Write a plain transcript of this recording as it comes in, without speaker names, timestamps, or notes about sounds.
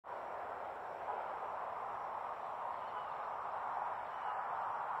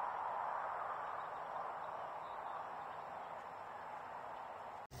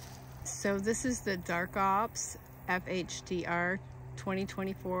So this is the Dark Ops FHDR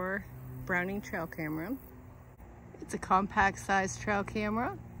 2024 Browning trail camera. It's a compact size trail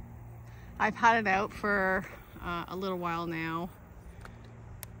camera. I've had it out for a little while now.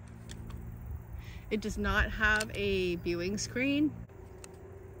 It does not have a viewing screen.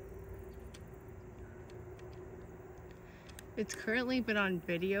 It's currently been on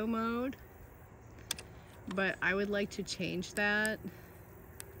video mode, but I would like to change that.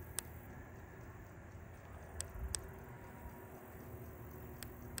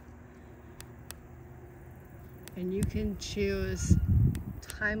 And you can choose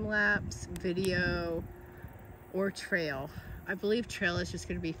time-lapse, video, or trail. I believe trail is just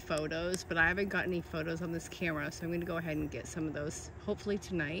going to be photos, but I haven't got any photos on this camera, so I'm going to go ahead and get some of those hopefully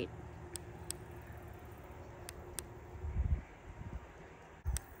tonight.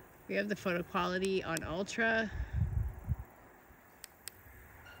 We have the photo quality on ultra.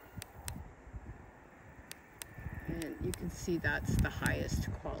 And you can see that's the highest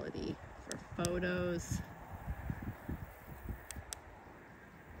quality for photos.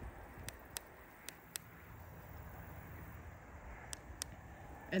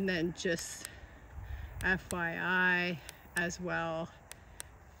 And then just FYI as well,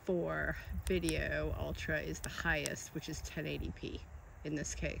 for video, ultra is the highest, which is 1080p in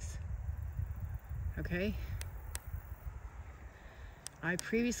this case. Okay. I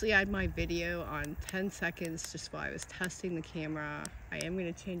previously had my video on 10 seconds just while I was testing the camera. I am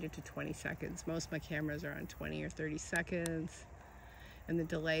going to change it to 20 seconds. Most of my cameras are on 20 or 30 seconds. And the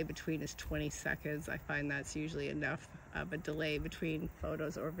delay between is 20 seconds. I find that's usually enough of a delay between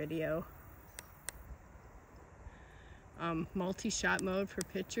photos or video. Multi-shot mode for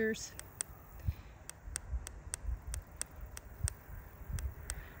pictures.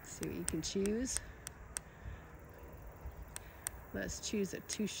 Let's see what you can choose. Let's choose a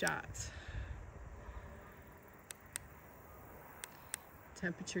 2 shots.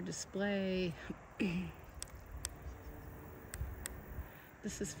 Temperature display.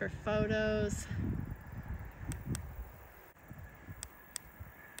 This is for photos.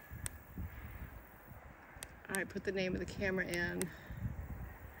 All right, put the name of the camera in.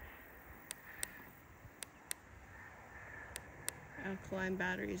 Alkaline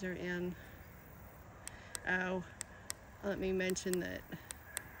batteries are in. Oh, let me mention that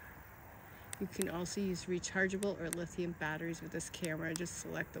you can also use rechargeable or lithium batteries with this camera. Just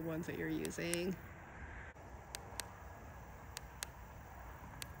select the ones that you're using.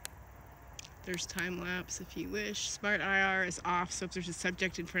 There's time lapse if you wish. Smart IR is off, so if there's a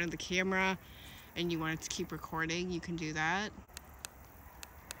subject in front of the camera and you want it to keep recording, you can do that.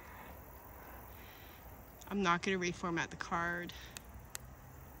 I'm not going to reformat the card.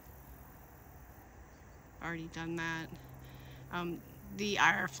 Already done that. The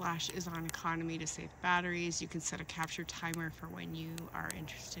IR flash is on economy to save batteries. You can set a capture timer for when you are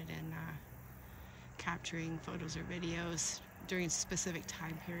interested in capturing photos or videos during a specific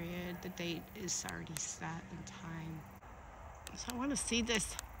time period. The date is already set in time. So I want to see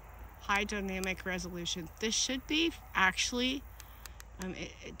this high dynamic resolution. This should be actually,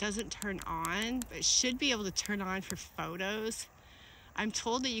 it doesn't turn on, but it should be able to turn on for photos. I'm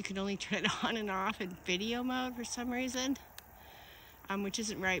told that you can only turn it on and off in video mode for some reason, which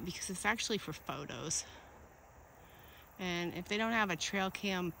isn't right because it's actually for photos. And if they don't have a Trail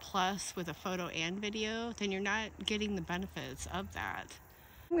Cam Plus with a photo and video, then you're not getting the benefits of that.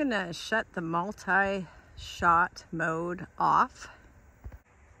 I'm gonna shut the multi-shot mode off.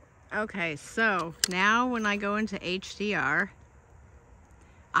 Okay, so now when I go into HDR,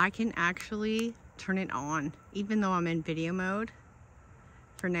 I can actually turn it on, even though I'm in video mode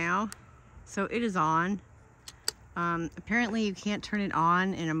for now. So it is on. Apparently you can't turn it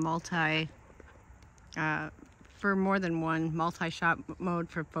on in a for more than one multi-shot mode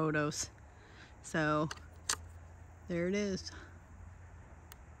for photos. So there it is.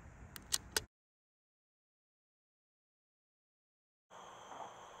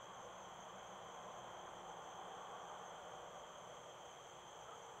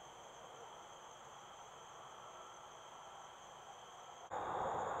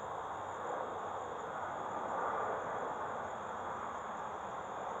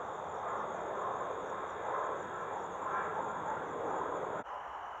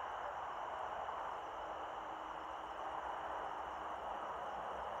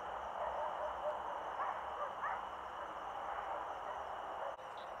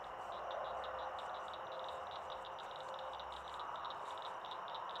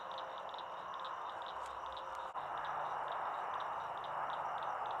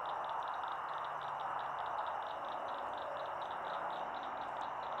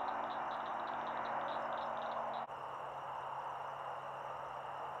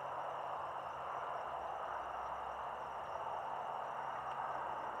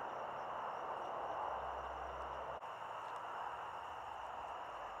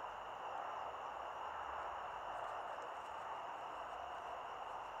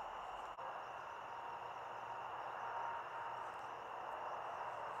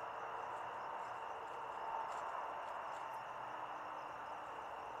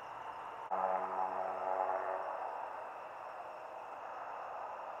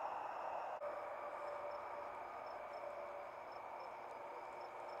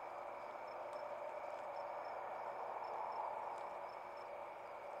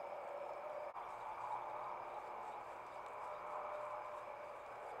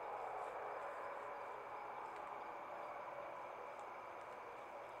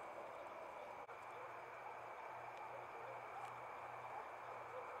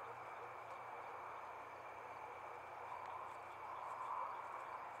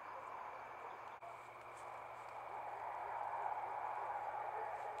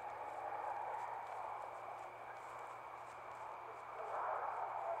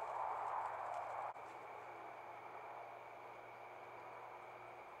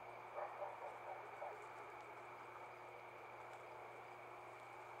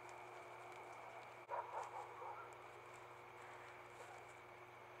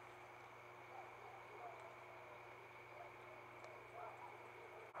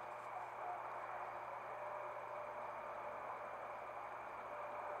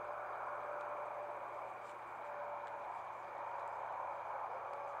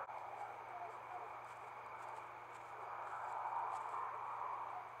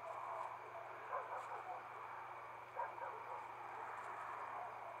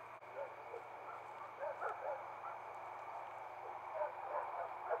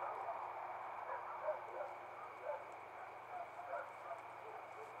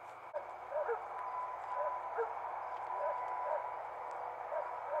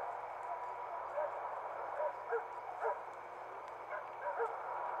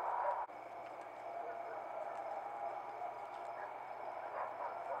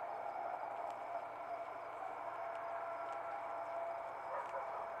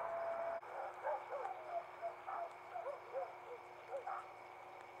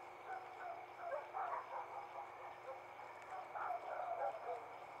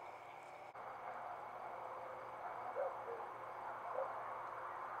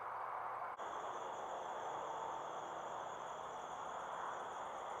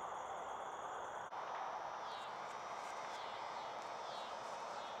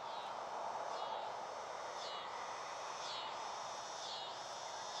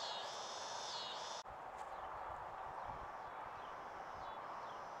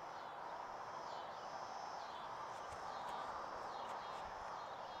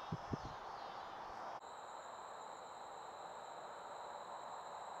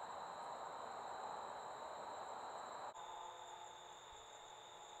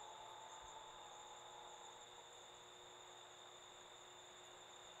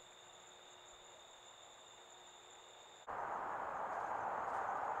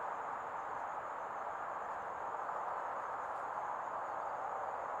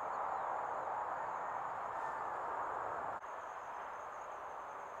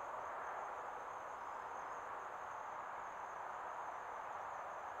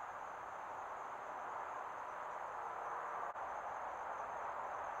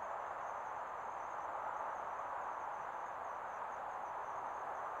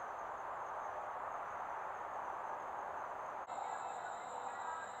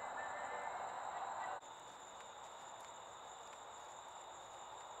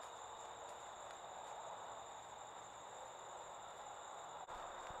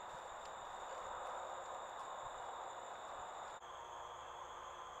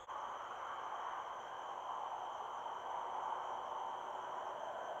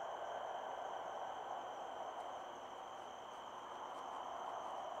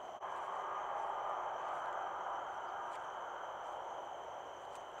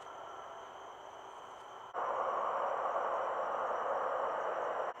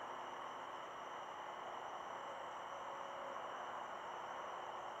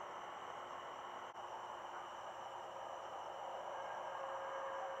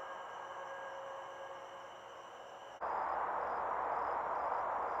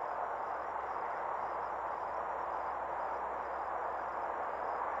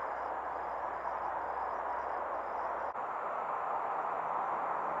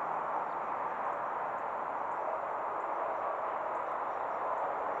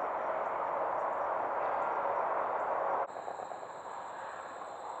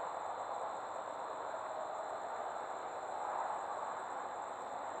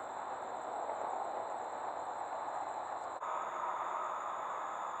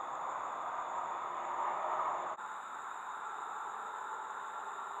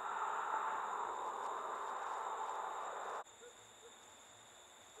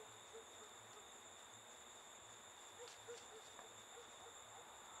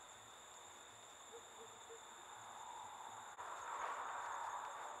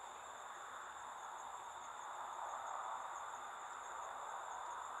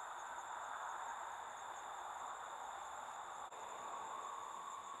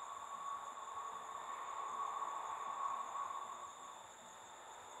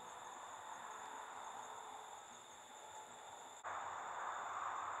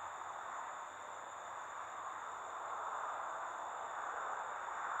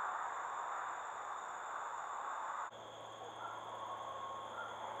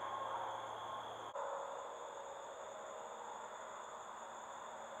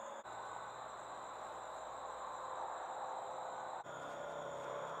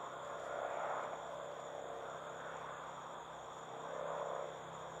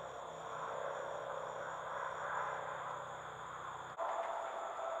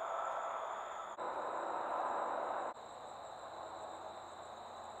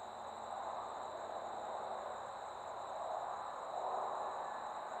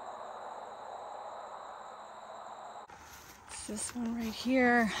 This one right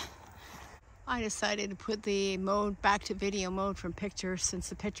here. I decided to put the mode back to video mode from pictures since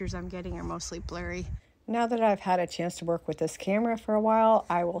the pictures I'm getting are mostly blurry. Now that I've had a chance to work with this camera for a while,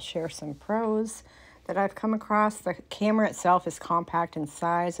 I will share some pros that I've come across. The camera itself is compact in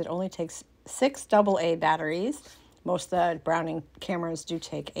size. It only takes 6 AA batteries. Most of the Browning cameras do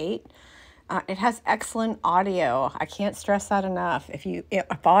take 8. It has excellent audio. I can't stress that enough.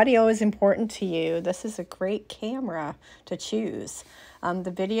 If audio is important to you, this is a great camera to choose.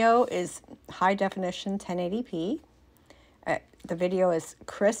 The video is high definition 1080p. The video is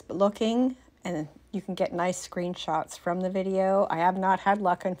crisp looking and you can get nice screenshots from the video. I have not had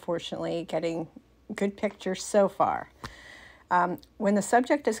luck, unfortunately, getting good pictures so far. When the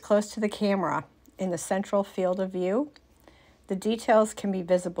subject is close to the camera in the central field of view, the details can be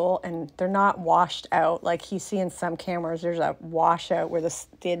visible and they're not washed out like you see in some cameras. There's a washout where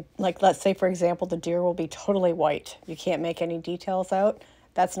like let's say for example, the deer will be totally white. You can't make any details out.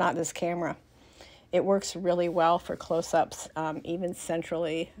 That's not this camera. It works really well for close-ups, even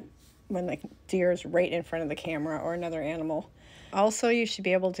centrally when the deer is right in front of the camera or another animal. Also, you should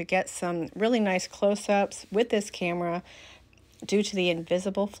be able to get some really nice close-ups with this camera due to the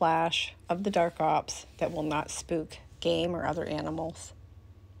invisible flash of the Dark Ops that will not spook game or other animals.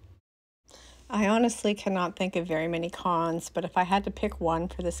 I honestly cannot think of very many cons, but if I had to pick one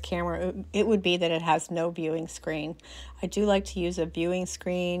for this camera, it would be that it has no viewing screen. I do like to use a viewing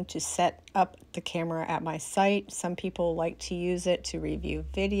screen to set up the camera at my site. Some people like to use it to review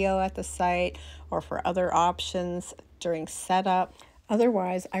video at the site or for other options during setup.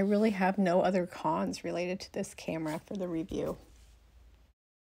 Otherwise, I really have no other cons related to this camera for the review.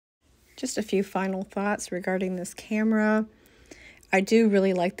 Just a few final thoughts regarding this camera. I do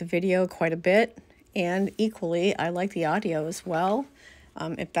really like the video quite a bit, and equally I like the audio as well.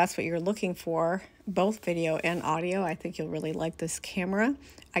 If that's what you're looking for, both video and audio, I think you'll really like this camera.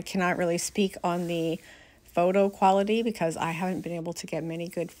 I cannot really speak on the photo quality because I haven't been able to get many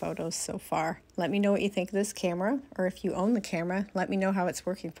good photos so far. Let me know what you think of this camera, or if you own the camera, let me know how it's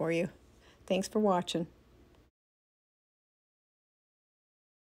working for you. Thanks for watching.